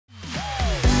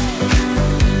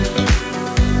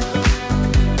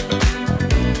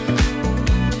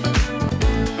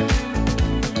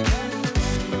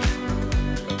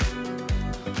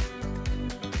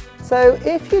So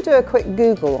if you do a quick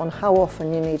Google on how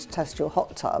often you need to test your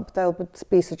hot tub, there'll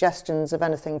be suggestions of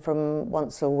anything from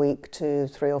once a week to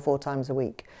 3 or 4 times a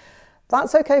week.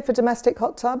 That's okay for domestic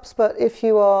hot tubs, but if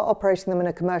you are operating them in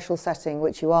a commercial setting,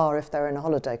 which you are if they're in a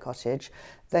holiday cottage,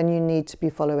 then you need to be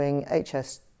following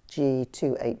HSG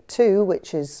 282,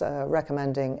 which is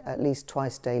recommending at least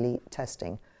twice daily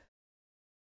testing.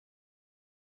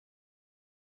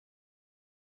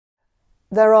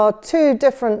 There are 2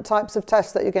 different types of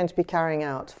tests that you're going to be carrying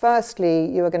out.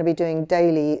 Firstly, you are going to be doing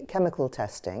daily chemical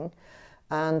testing.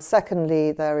 And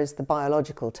secondly, there is the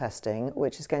biological testing,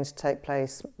 which is going to take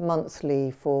place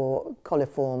monthly for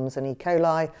coliforms and E.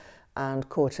 coli and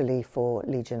quarterly for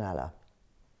Legionella.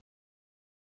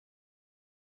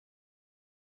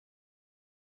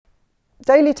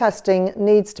 Daily testing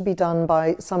needs to be done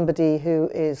by somebody who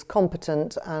is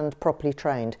competent and properly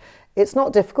trained. It's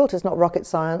not difficult, it's not rocket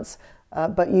science,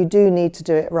 but you do need to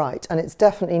do it right. And it's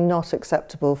definitely not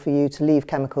acceptable for you to leave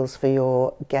chemicals for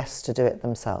your guests to do it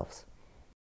themselves.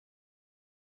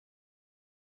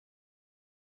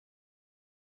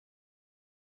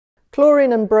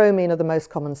 Chlorine and bromine are the most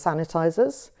common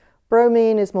sanitizers.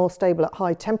 Bromine is more stable at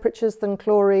high temperatures than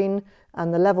chlorine,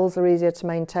 and the levels are easier to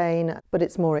maintain, but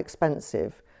it's more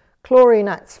expensive. Chlorine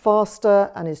acts faster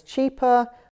and is cheaper.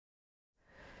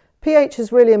 pH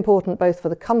is really important both for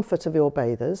the comfort of your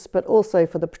bathers, but also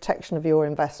for the protection of your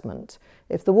investment.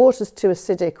 If the water's too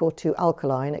acidic or too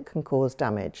alkaline, it can cause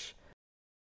damage.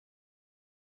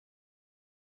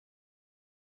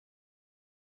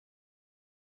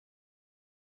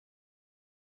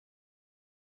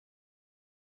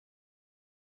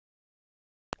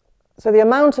 So the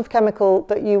amount of chemical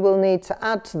that you will need to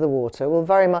add to the water will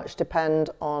very much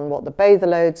depend on what the bather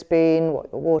load's been,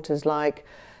 what your water's like.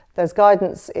 There's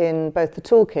guidance in both the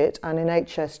toolkit and in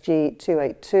HSG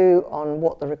 282 on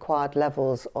what the required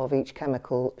levels of each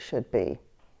chemical should be.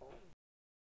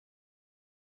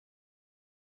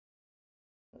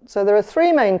 So there are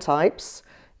 3 main types.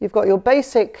 You've got your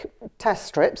basic test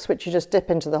strips, which you just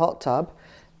dip into the hot tub.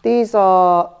 These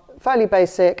are fairly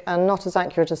basic and not as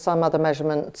accurate as some other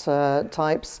measurement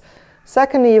types.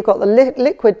 Secondly, you've got the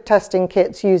liquid testing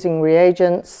kits using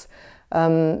reagents.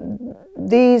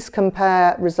 These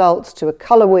compare results to a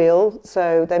colour wheel,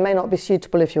 so they may not be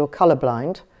suitable if you're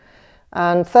colourblind.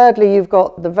 And thirdly, you've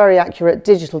got the very accurate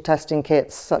digital testing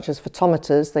kits, such as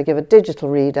photometers. They give a digital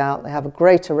readout, they have a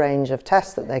greater range of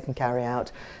tests that they can carry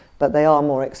out, but they are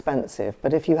more expensive.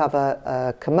 But if you have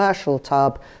a commercial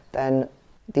tub, then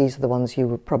these are the ones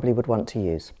you probably would want to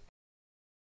use.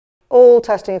 All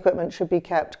testing equipment should be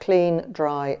kept clean,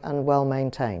 dry and well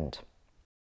maintained.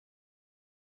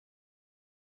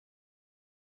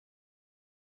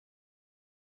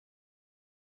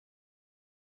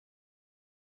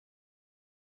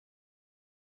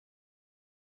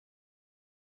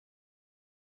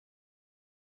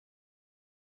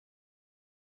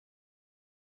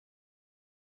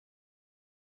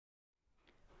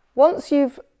 Once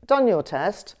you've done your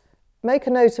test, make a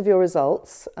note of your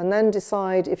results and then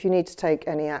decide if you need to take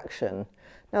any action.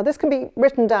 Now this can be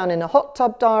written down in a hot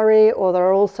tub diary, or there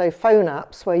are also phone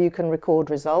apps where you can record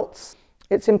results.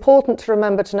 It's important to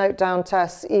remember to note down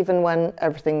tests even when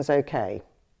everything's okay.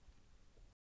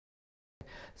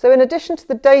 So in addition to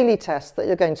the daily tests that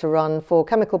you're going to run for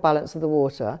chemical balance of the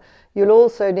water, you'll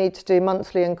also need to do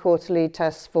monthly and quarterly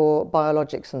tests for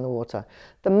biologics in the water.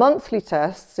 The monthly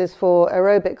tests is for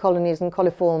aerobic colonies and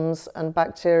coliforms and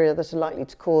bacteria that are likely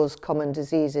to cause common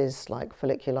diseases like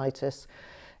folliculitis.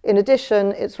 In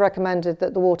addition, it's recommended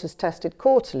that the water's tested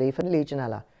quarterly for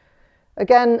Legionella.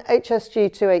 Again,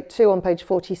 HSG 282 on page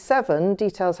 47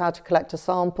 details how to collect a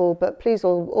sample, but please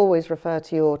always refer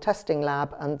to your testing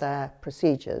lab and their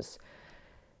procedures.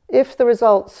 If the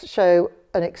results show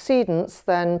an exceedance,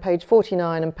 then page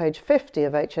 49 and page 50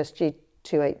 of HSG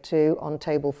 282 on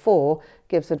table 4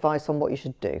 gives advice on what you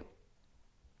should do.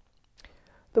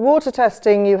 The water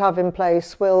testing you have in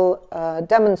place will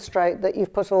demonstrate that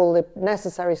you've put all the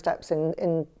necessary steps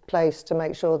in place to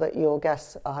make sure that your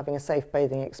guests are having a safe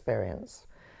bathing experience.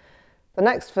 The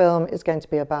next film is going to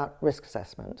be about risk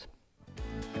assessment.